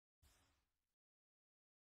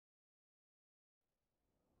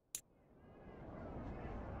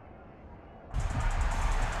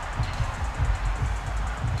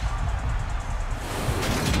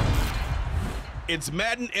It's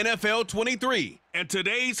Madden NFL 23, and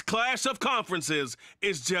today's clash of conferences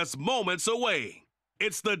is just moments away.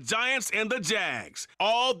 It's the Giants and the Jags.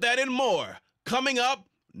 All that and more coming up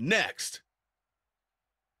next.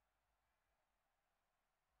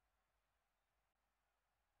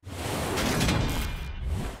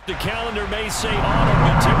 The calendar may say autumn,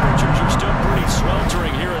 but temperatures are still pretty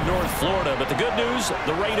sweltering here in North Florida. But the good news,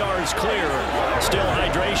 the radar is clear. Still,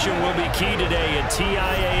 hydration will be key today at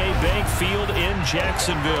TIAA Bank Field in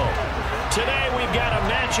Jacksonville. Today, we've got a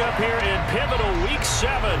matchup here in pivotal Week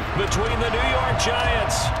 7 between the New York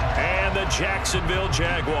Giants and the Jacksonville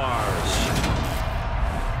Jaguars.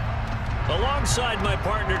 Alongside my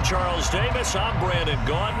partner, Charles Davis, I'm Brandon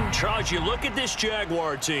Gaudin. Charles, you look at this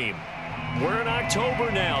Jaguar team. We're in October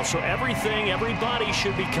now, so everybody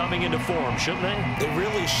should be coming into form, shouldn't they? They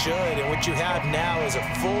really should, and what you have now is a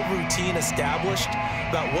full routine established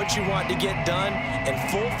about what you want to get done and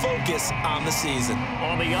full focus on the season.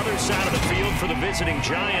 On the other side of the field for the visiting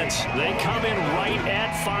Giants, they come in right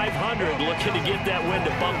at 500, looking to get that win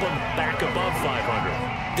to bump them back above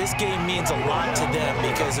 500. This game means a lot to them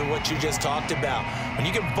because of what you just talked about. When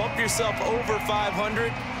you can bump yourself over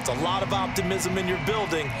 500, it's a lot of optimism in your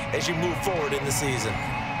building as you move forward in the season.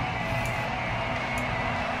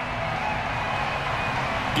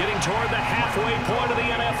 Getting toward the halfway point of the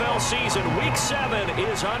NFL season, Week 7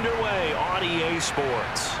 is underway on EA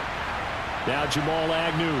Sports. Now Jamal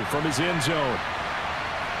Agnew from his end zone.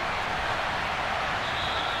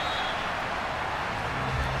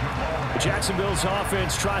 Jacksonville's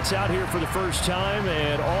offense trots out here for the first time,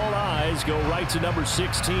 and all eyes go right to number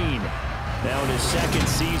 16. Now in his second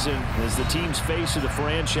season as the team's face of the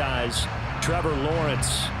franchise, Trevor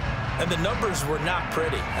Lawrence. And the numbers were not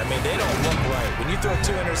pretty. I mean, they don't look right. When you throw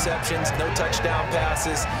 2 interceptions, no touchdown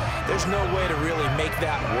passes, there's no way to really make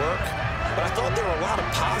that work. But I thought there were a lot of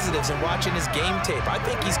positives in watching his game tape. I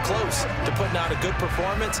think he's close to putting out a good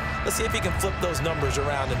performance. Let's see if he can flip those numbers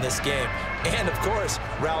around in this game. And, of course,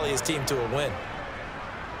 rally his team to a win.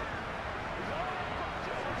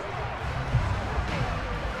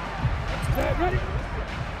 Ready?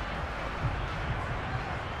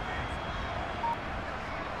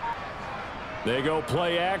 They go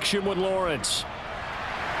play action with Lawrence.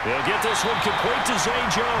 They'll get this one complete to Zay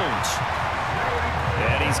Jones.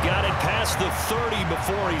 And he's got it past the 30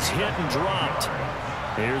 before he's hit and dropped.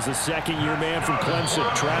 Here's the second-year man from Clemson,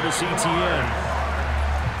 Travis Etienne.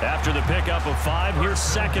 After the pickup of 5, here's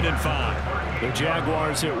 2nd and 5. The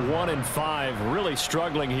Jaguars at 1-5, really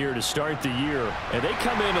struggling here to start the year. And they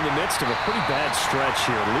come in the midst of a pretty bad stretch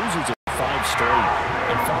here. Losers of 5 straight.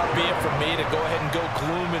 And far be it from me to go ahead and go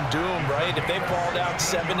gloom and doom, right? If they fall down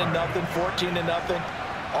 7-0, 14-0,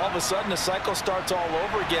 all of a sudden the cycle starts all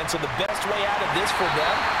over again. So the best way out of this for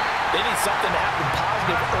them, they need something to happen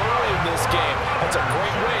positive early in this game. That's a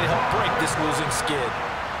great way to help break this losing skid.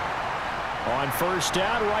 On first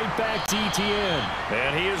down, right back to Etienne.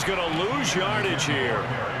 And he is going to lose yardage here.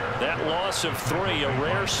 That loss of 3, a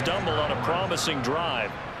rare stumble on a promising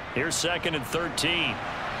drive. Here's 2nd and 13.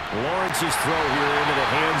 Lawrence's throw here into the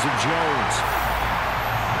hands of Jones.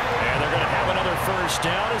 And they're going to have another first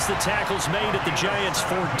down as the tackle's made at the Giants'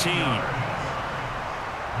 14.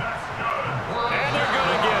 And they're going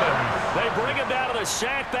to get him. They bring him down to the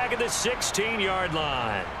sack back at the 16-yard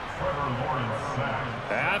line.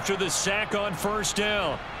 After the sack on first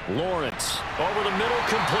down, Lawrence over the middle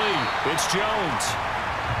complete. It's Jones.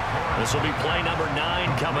 This will be play number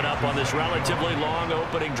 9 coming up on this relatively long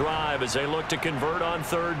opening drive as they look to convert on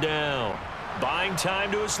 3rd down. Buying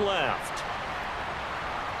time to his left.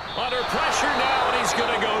 Under pressure now, and he's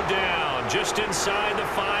going to go down just inside the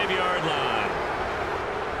 5-yard line.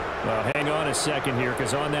 Well, hang on a second here,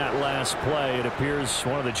 because on that last play, it appears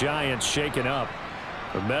one of the Giants shaken up.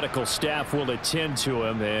 The medical staff will attend to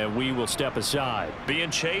him, and we will step aside.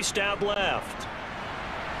 Being chased out left.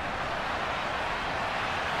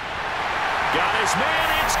 Got his man,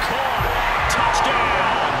 it's caught.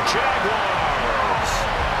 Touchdown, Jaguars.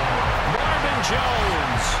 Marvin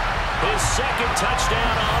Jones, his 2nd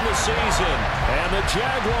touchdown on the season. And the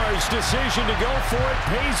Jaguars' decision to go for it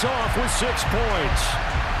pays off with 6 points.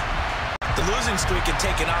 The losing streak had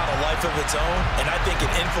taken on a life of its own, and I think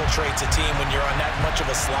it infiltrates a team when you're on that much of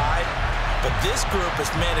a slide. But this group has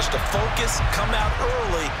managed to focus, come out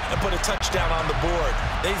early, and put a touchdown on the board.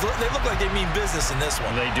 They look like they mean business in this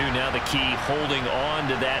one. They do. Now the key, holding on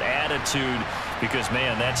to that attitude, because,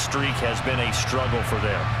 man, that streak has been a struggle for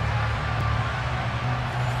them.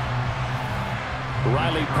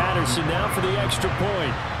 Riley Patterson now for the extra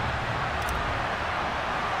point.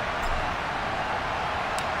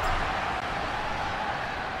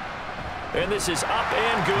 And this is up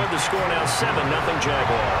and good. The score now 7-0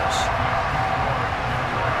 Jaguars.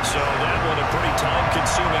 So that one a pretty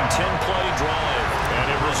time-consuming 10-play drive. And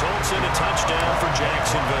it results in a touchdown for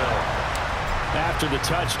Jacksonville. After the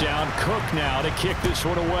touchdown, Cook now to kick this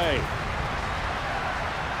one away.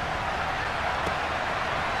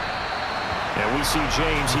 And we see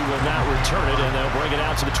James. He will not return it, and they'll bring it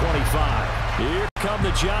out to the 25. Here come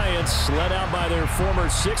the Giants, led out by their former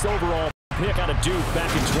 6th overall pick out of Duke back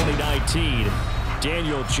in 2019.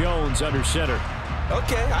 Daniel Jones under center.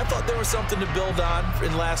 Okay, I thought there was something to build on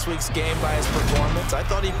in last week's game by his performance. I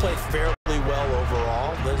thought he played fairly well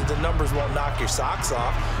overall. The numbers won't knock your socks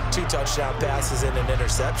off. 2 touchdown passes and an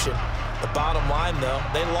interception. The bottom line, though,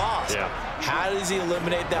 they lost. Yeah. How does he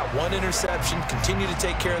eliminate that 1 interception, continue to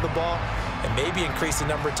take care of the ball, and maybe increase the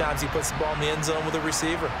number of times he puts the ball in the end zone with a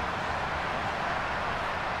receiver?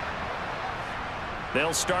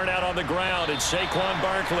 They'll start out on the ground. It's Saquon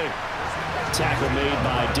Barkley. Tackle made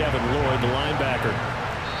by Devin Lloyd, the linebacker.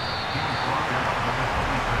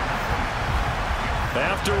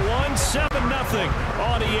 After one, 7-0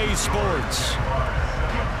 on EA Sports.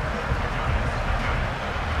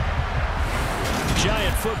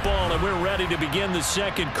 Giant football, and we're ready to begin the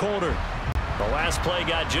second quarter. The last play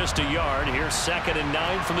got just a yard. Here's 2nd and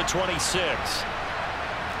 9 from the 26.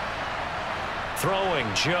 Throwing,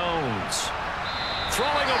 Jones.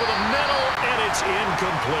 Throwing over the middle, and it's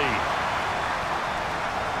incomplete.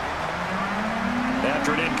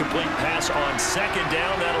 After an incomplete pass on 2nd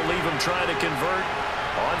down, that'll leave him trying to convert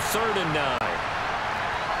on 3rd and 9.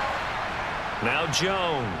 Now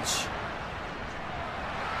Jones.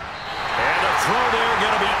 And a throw there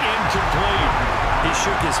going to be incomplete. He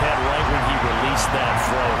shook his head right when he released that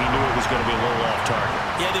throw. He knew it was going to be a little off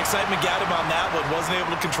target. Yeah, the excitement got him on that one. Wasn't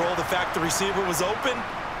able to control the fact the receiver was open,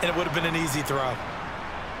 and it would have been an easy throw.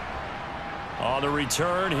 On the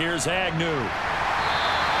return, here's Agnew.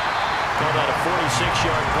 Call that a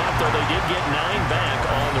 46-yard punt, though they did get 9 back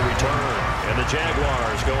on the return. And the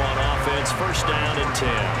Jaguars go on offense, 1st down and 10.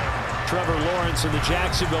 Trevor Lawrence and the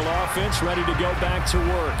Jacksonville offense ready to go back to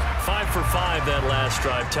work. 5 for 5 that last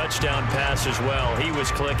drive. Touchdown pass as well. He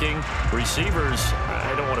was clicking. Receivers,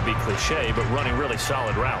 I don't want to be cliche, but running really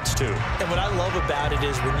solid routes, too. And what I love about it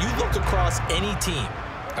is when you look across any team,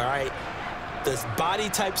 all right, the body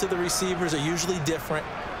types of the receivers are usually different.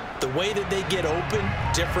 The way that they get open,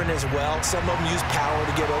 different as well. Some of them use power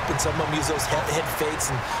to get open. Some of them use those head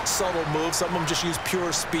fakes and subtle moves. Some of them just use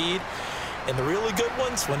pure speed. And the really good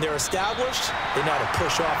ones, when they're established, they know how to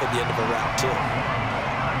push off at the end of a route, too.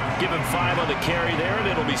 Give him 5 on the carry there, and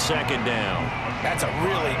it'll be 2nd down. That's a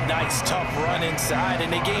really nice, tough run inside,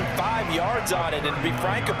 and they gained 5 yards on it. And to be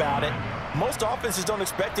frank about it, most offenses don't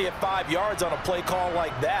expect to get 5 yards on a play call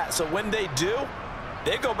like that. So when they do,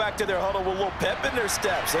 they go back to their huddle with a little pep in their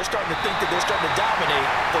steps. They're starting to think that they're starting to dominate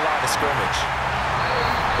the line of scrimmage.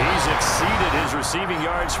 He's exceeded his receiving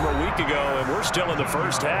yards from a week ago, and we're still in the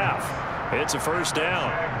 1st half. It's a 1st down.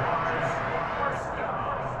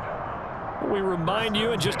 We remind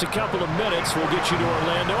you in just a couple of minutes, we'll get you to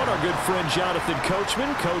Orlando and our good friend Jonathan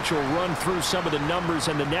Coachman. Coach will run through some of the numbers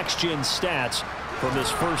and the next-gen stats from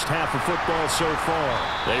this 1st half of football so far.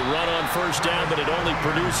 They run on 1st down, but it only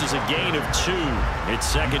produces a gain of 2. It's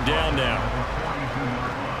 2nd down now.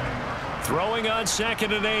 Throwing on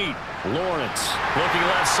 2nd and 8. Lawrence looking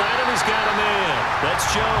left side, and he's got a man. That's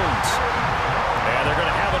Jones. And they're going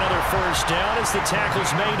to have another 1st down as the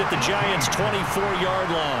tackle's made at the Giants' 24-yard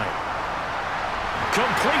line.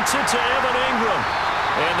 Completes it to Evan Ingram.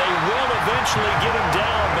 And they will eventually get him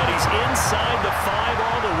down, but he's inside the 5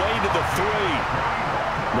 all the way to the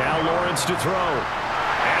 3. Now Lawrence to throw.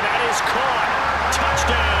 And that is caught.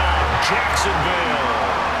 Touchdown, Jacksonville.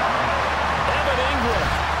 Evan Ingram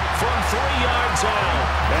from 3 yards out.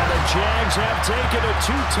 And the Jags have taken a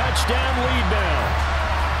 2-touchdown lead now.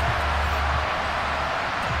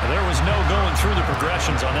 There was no going through the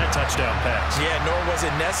progressions on that touchdown pass. Yeah, nor was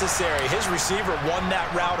it necessary. His receiver won that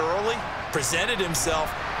route early, presented himself.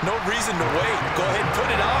 No reason to wait. Go ahead and put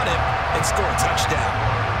it on him and score a touchdown.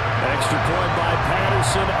 Extra point by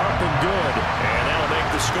Patterson, up and good. And that'll make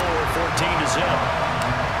the score 14-0.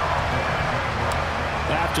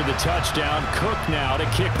 After the touchdown, Cook now to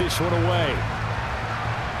kick this one away.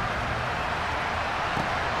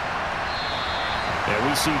 And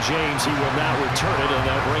we see James. He will not return it, and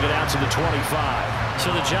they'll bring it out to the 25.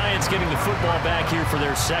 So the Giants getting the football back here for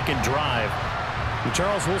their 2nd drive.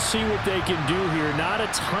 Charles, we'll see what they can do here. Not a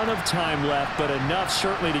ton of time left, but enough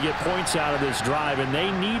certainly to get points out of this drive, and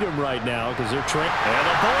they need them right now because they're trying. And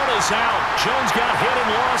the ball is out. Jones got hit and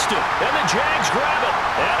lost it. And the Jags grab it.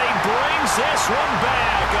 And he brings this one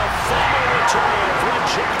back. A fumble return for a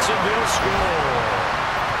Jacksonville score.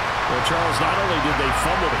 Well, Charles, not only did they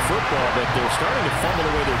fumble the football, but they're starting to fumble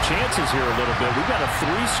away their chances here a little bit. We've got a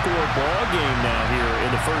 3-score ball game now here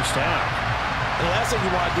in the first half. And the last thing you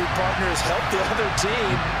want to do, partner, is help the other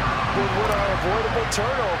team with what are avoidable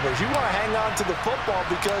turnovers. You want to hang on to the football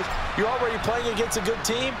because you're already playing against a good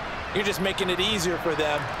team. You're just making it easier for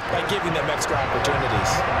them by giving them extra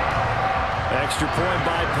opportunities. Extra point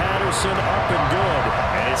by Patterson, up and good.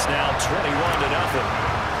 And it's now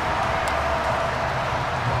 21-0.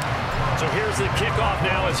 So here's the kickoff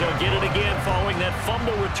now as they'll get it again following that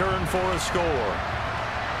fumble return for a score.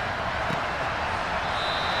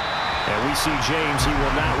 And we see James. He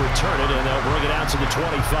will not return it, and they'll bring it out to the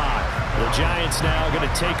 25. The Giants now going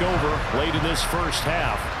to take over late in this first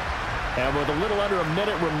half. And with a little under a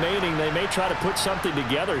minute remaining, they may try to put something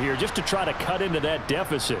together here just to try to cut into that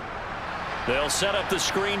deficit. They'll set up the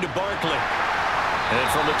screen to Barkley. And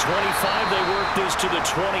from the 25, they work this to the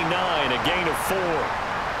 29, a gain of 4.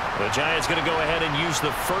 The Giants going to go ahead and use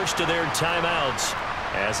the first of their timeouts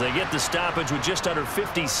as they get the stoppage with just under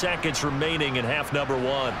 50 seconds remaining in half number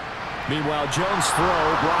 1. Meanwhile, Jones' throw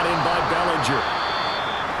brought in by Bellinger.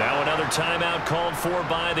 Now another timeout called for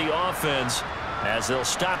by the offense as they'll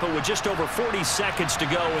stop it with just over 40 seconds to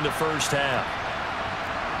go in the first half.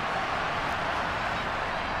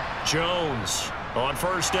 Jones on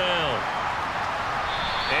first down.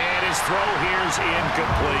 And his throw here's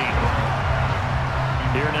incomplete.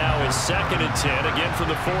 Here now is 2nd and 10, again from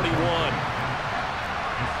the 41.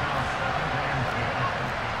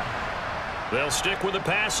 They'll stick with the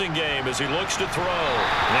passing game as he looks to throw.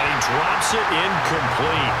 And he drops it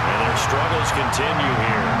incomplete. And their struggles continue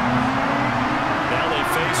here. Now they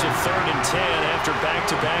face a 3rd and 10 after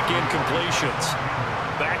back-to-back incompletions.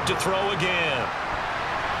 Back to throw again.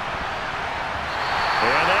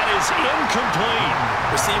 And that is incomplete.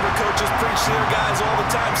 Receiver coaches preach to their guys all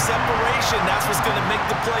the time. Separation, that's what's going to make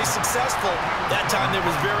the play successful. That time there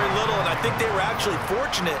was very little, and I think they were actually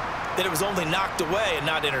fortunate that it was only knocked away and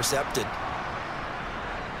not intercepted.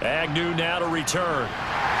 Agnew now to return.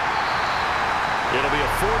 It'll be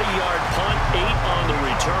a 40-yard punt, 8 on the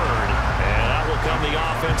return. And out will come the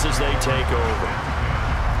offense as they take over.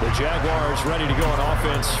 The Jaguars ready to go on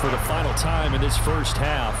offense for the final time in this first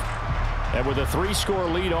half. And with a 3-score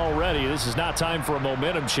lead already, this is not time for a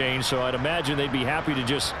momentum change, so I'd imagine they'd be happy to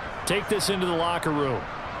just take this into the locker room.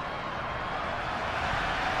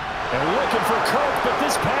 And looking for Kirk, but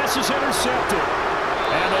this pass is intercepted.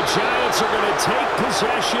 And the Giants are going to take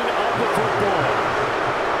possession of the football.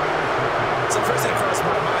 So the first thing that crossed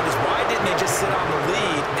my mind is why didn't they just sit on the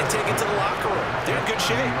lead and take it to the locker room? They're in good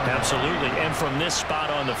shape. Absolutely. And from this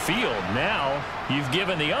spot on the field, now you've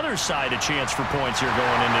given the other side a chance for points here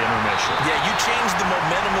going into intermission. Yeah, you changed the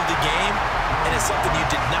momentum of the game, and it's something you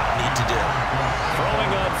did not need to do.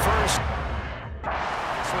 Throwing on first.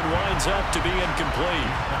 This one winds up to be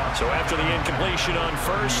incomplete. So after the incompletion on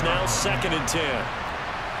first, now 2nd and 10.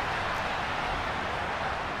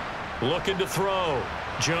 Looking to throw.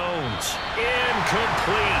 Jones.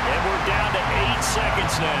 Incomplete. And we're down to 8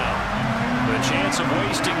 seconds now. The chance of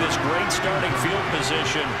wasting this great starting field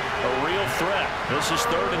position, a real threat. This is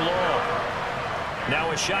 3rd and long. Now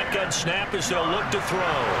a shotgun snap as they'll look to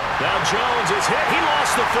throw. Now Jones is hit. He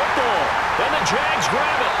lost the football. Then the Jags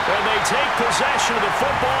grab it. And they take possession of the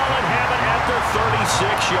football and have it at the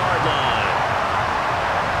 36-yard line.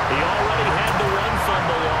 He already had the 1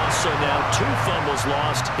 fumble loss, so now 2 fumbles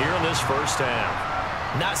lost here in this first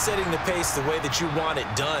half. Not setting the pace the way that you want it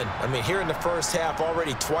done. I mean, here in the first half,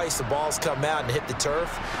 already twice the ball's come out and hit the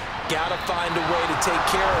turf. Got to find a way to take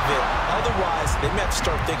care of it. Otherwise, they may have to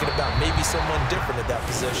start thinking about maybe someone different at that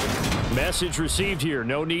position. Message received here.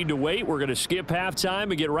 No need to wait. We're going to skip halftime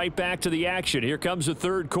and get right back to the action. Here comes the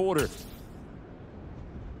 3rd quarter.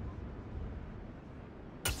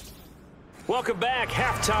 Welcome back.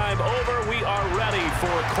 Halftime over. We are ready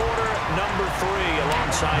for quarter number 3.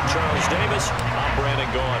 Alongside Charles Davis, I'm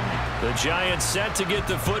Brandon Gordon. The Giants set to get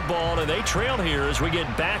the football, and they trail here as we get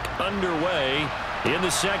back underway in the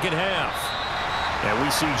second half. And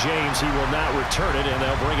we see James. He will not return it, and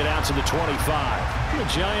they'll bring it out to the 25. The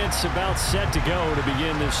Giants about set to go to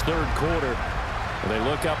begin this 3rd quarter. They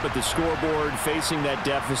look up at the scoreboard facing that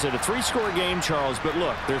deficit. A 3-score game, Charles, but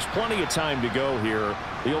look, there's plenty of time to go here.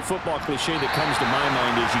 The old football cliche that comes to my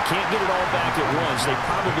mind is you can't get it all back at once. They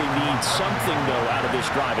probably need something, though, out of this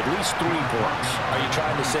drive, at least 3 points. Are you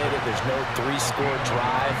trying to say that there's no 3-score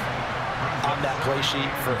drive on that play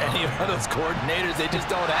sheet for any of those coordinators? They just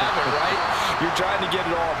don't have it, right? You're trying to get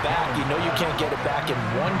it all back. You know you can't get it back in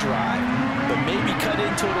one drive, but maybe cut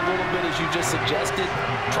into it a little bit as you just suggested.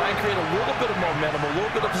 Try and create a little bit of momentum, a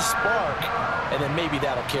little bit of a spark, and then maybe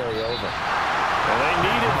that'll carry over. Well, they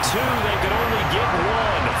needed 2. They could only get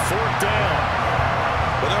 1. 4th down.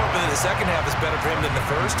 Well, they're hoping that the second half is better for him than the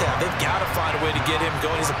first half. They've got to find a way to get him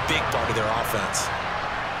going. He's a big part of their offense.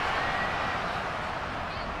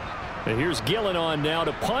 And here's Gillen on now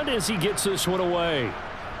to punt as he gets this one away.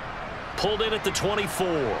 Pulled in at the 24.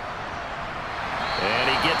 And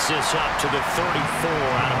he gets this up to the 34,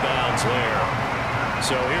 out of bounds there.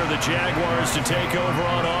 So here are the Jaguars to take over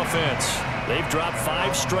on offense. They've dropped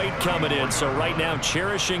 5 straight coming in, so right now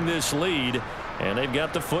cherishing this lead. And they've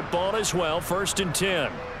got the football as well, 1st and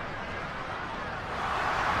 10.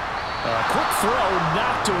 A quick throw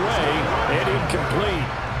knocked away and incomplete.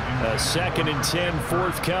 A 2nd and 10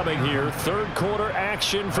 forthcoming here. 3rd quarter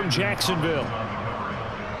action from Jacksonville.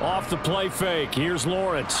 Off the play fake. Here's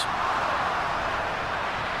Lawrence.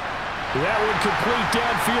 That one complete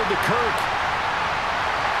downfield to Kirk.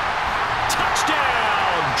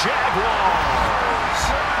 Touchdown, Jaguars.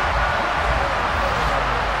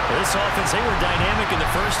 This offense, they were dynamic in the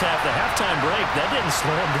first half. The halftime break, that didn't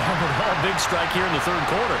slow them down at all. Big strike here in the 3rd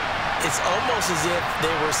quarter. It's almost as if they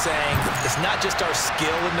were saying, it's not just our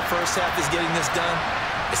skill in the first half is getting this done,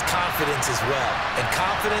 it's confidence as well. And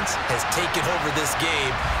confidence has taken over this game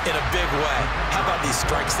in a big way. How about these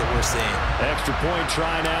strikes that we're seeing? Extra point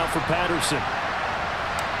try now for Patterson.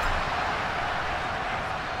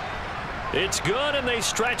 It's good, and they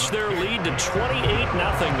stretch their lead to 28-0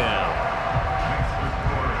 now.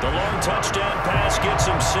 The long touchdown pass gets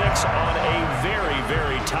him 6 on a very,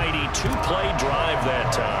 very tidy 2-play drive that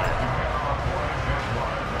time.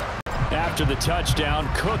 After the touchdown,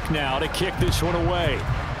 Cook now to kick this one away.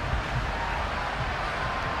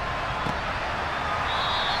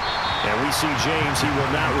 And we see James. He will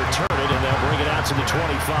not return it, and they'll bring it out to the 25.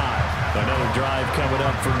 Another drive coming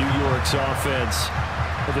up for New York's offense.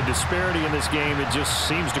 But the disparity in this game, it just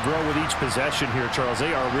seems to grow with each possession here, Charles.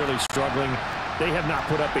 They are really struggling. They have not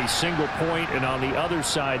put up a single point, and on the other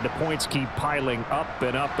side, the points keep piling up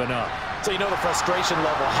and up and up. So you know the frustration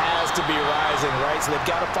level has to be rising, right? So they've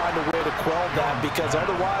got to find a way to quell that, because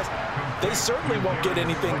otherwise they certainly won't get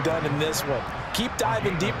anything done in this one. Keep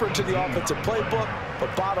diving deeper into the offensive playbook, but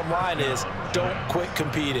bottom line is don't quit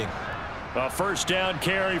competing. A 1st down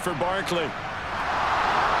carry for Barkley.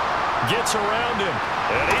 Gets around him,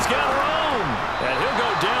 and he's got room. And he'll go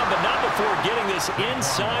down, but not before getting this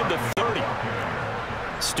inside the 30.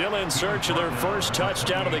 Still in search of their first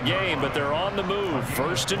touchdown of the game, but they're on the move.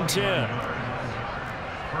 1st and 10.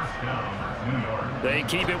 They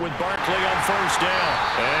keep it with Barkley on 1st down.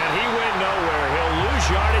 And he went nowhere. He'll lose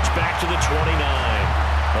yardage back to the 29.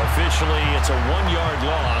 Officially, it's a 1-yard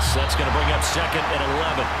loss. That's going to bring up 2nd and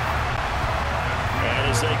 11.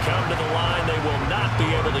 And as they come to the line, they will not be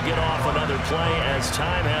able to get off another play as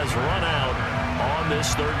time has run out on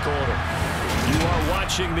this 3rd quarter. You are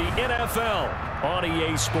watching the NFL on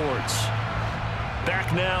EA Sports.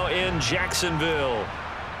 Back now in Jacksonville.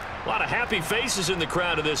 A lot of happy faces in the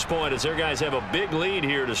crowd at this point as their guys have a big lead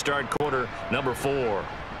here to start quarter number 4.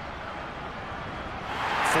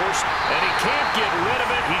 Forced, and he can't get rid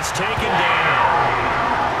of it. He's taken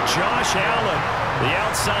down. Josh Allen, the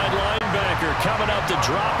outside linebacker, coming up to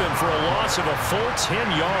drop him for a loss of a full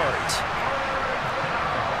 10 yards.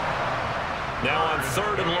 Now on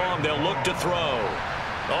 3rd and long, they'll look to throw.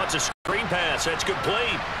 Oh, it's a screen pass. That's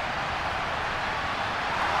complete.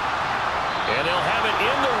 And they'll have it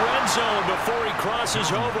in the red zone before he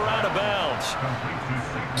crosses over out of bounds.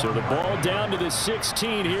 So the ball down to the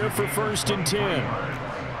 16 here for 1st and 10.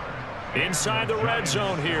 Inside the red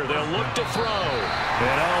zone here, they'll look to throw.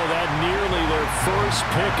 And oh, that nearly their first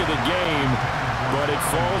pick of the game, but it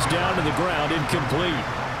falls down to the ground incomplete.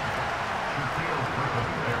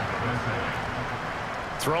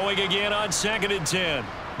 Throwing again on 2nd and 10.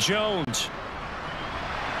 Jones.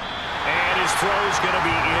 And his throw is going to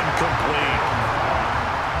be incomplete.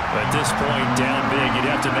 At this point, down big,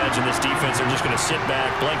 you'd have to imagine this defense are just going to sit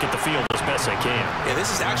back, blanket the field as best they can. Yeah,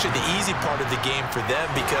 this is actually the easy part of the game for them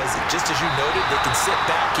because, just as you noted, they can sit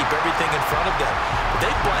back, keep everything in front of them. But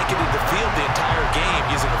they've blanketed the field the entire game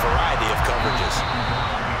using a variety of coverages.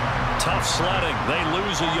 Tough sledding. They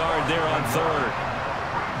lose a yard there on 3rd.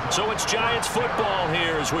 So it's Giants football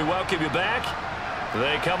here as we welcome you back.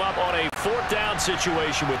 They come up on a 4th down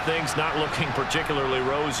situation with things not looking particularly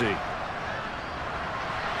rosy.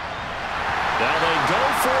 Now they go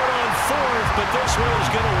for it on 4th, but this one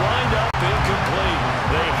is going to wind up incomplete.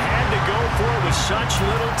 They had to go for it with such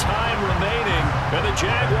little time remaining, and the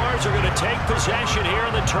Jaguars are going to take possession here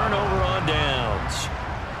on the turnover on downs.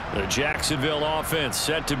 The Jacksonville offense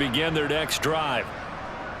set to begin their next drive.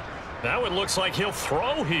 Now it looks like he'll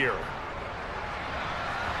throw here.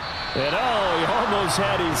 And he almost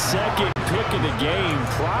had his second pick of the game.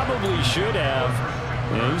 Probably should have.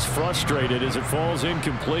 And he's frustrated as it falls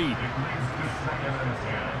incomplete.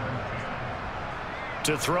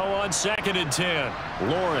 To throw on 2nd and 10.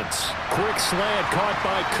 Lawrence, quick slant caught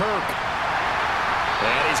by Kirk.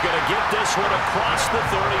 And he's going to get this one across the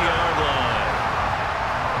 30-yard line.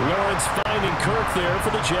 Lawrence finding Kirk there for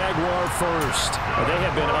the Jaguar first. They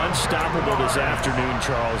have been unstoppable this afternoon,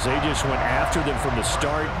 Charles. They just went after them from the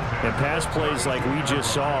start, and pass plays like we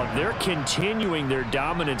just saw, they're continuing their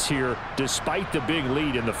dominance here despite the big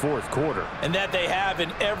lead in the 4th quarter. And that they have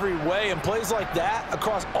in every way, and plays like that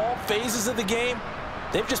across all phases of the game,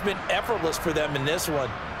 they've just been effortless for them in this one.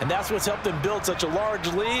 And that's what's helped them build such a large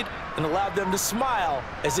lead and allowed them to smile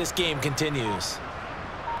as this game continues.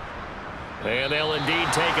 And they'll indeed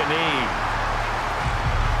take a knee.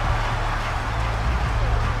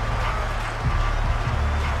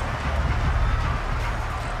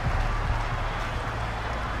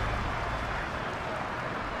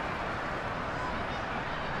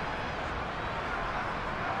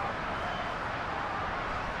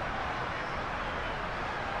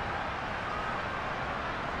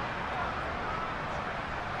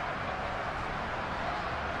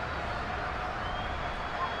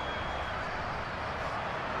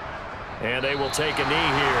 And they will take a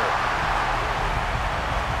knee here.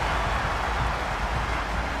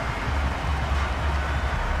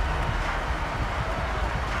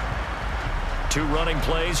 Two running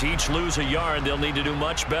plays, each lose a yard. They'll need to do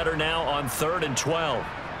much better now on 3rd and 12.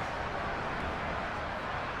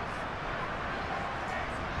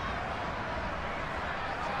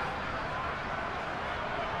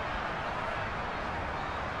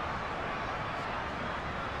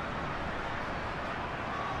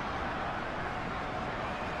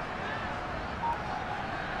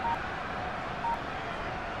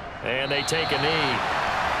 And they take a knee.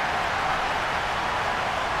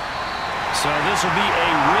 So this will be a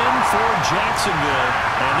win for Jacksonville.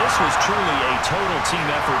 And this was truly a total team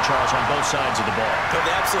effort, Charles, on both sides of the ball. But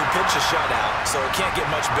they absolutely pitched a shutout, so it can't get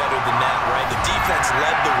much better than that, right? The defense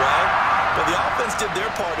led the way, but the offense did their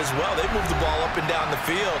part as well. They moved the ball up and down the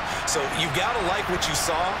field. So you've got to like what you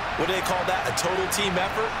saw. What do they call that? A total team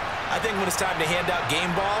effort? I think when it's time to hand out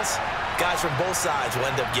game balls, guys from both sides will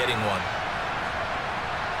end up getting one.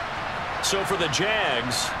 So for the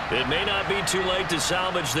Jags, it may not be too late to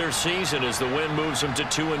salvage their season as the win moves them to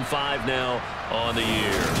 2-5 now on the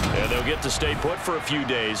year. And they'll get to stay put for a few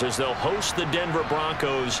days as they'll host the Denver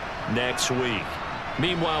Broncos next week.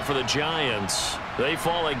 Meanwhile, for the Giants, they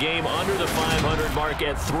fall a game under the 500 mark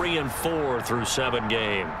at 3-4 through 7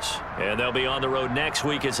 games. And they'll be on the road next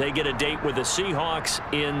week as they get a date with the Seahawks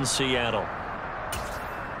in Seattle.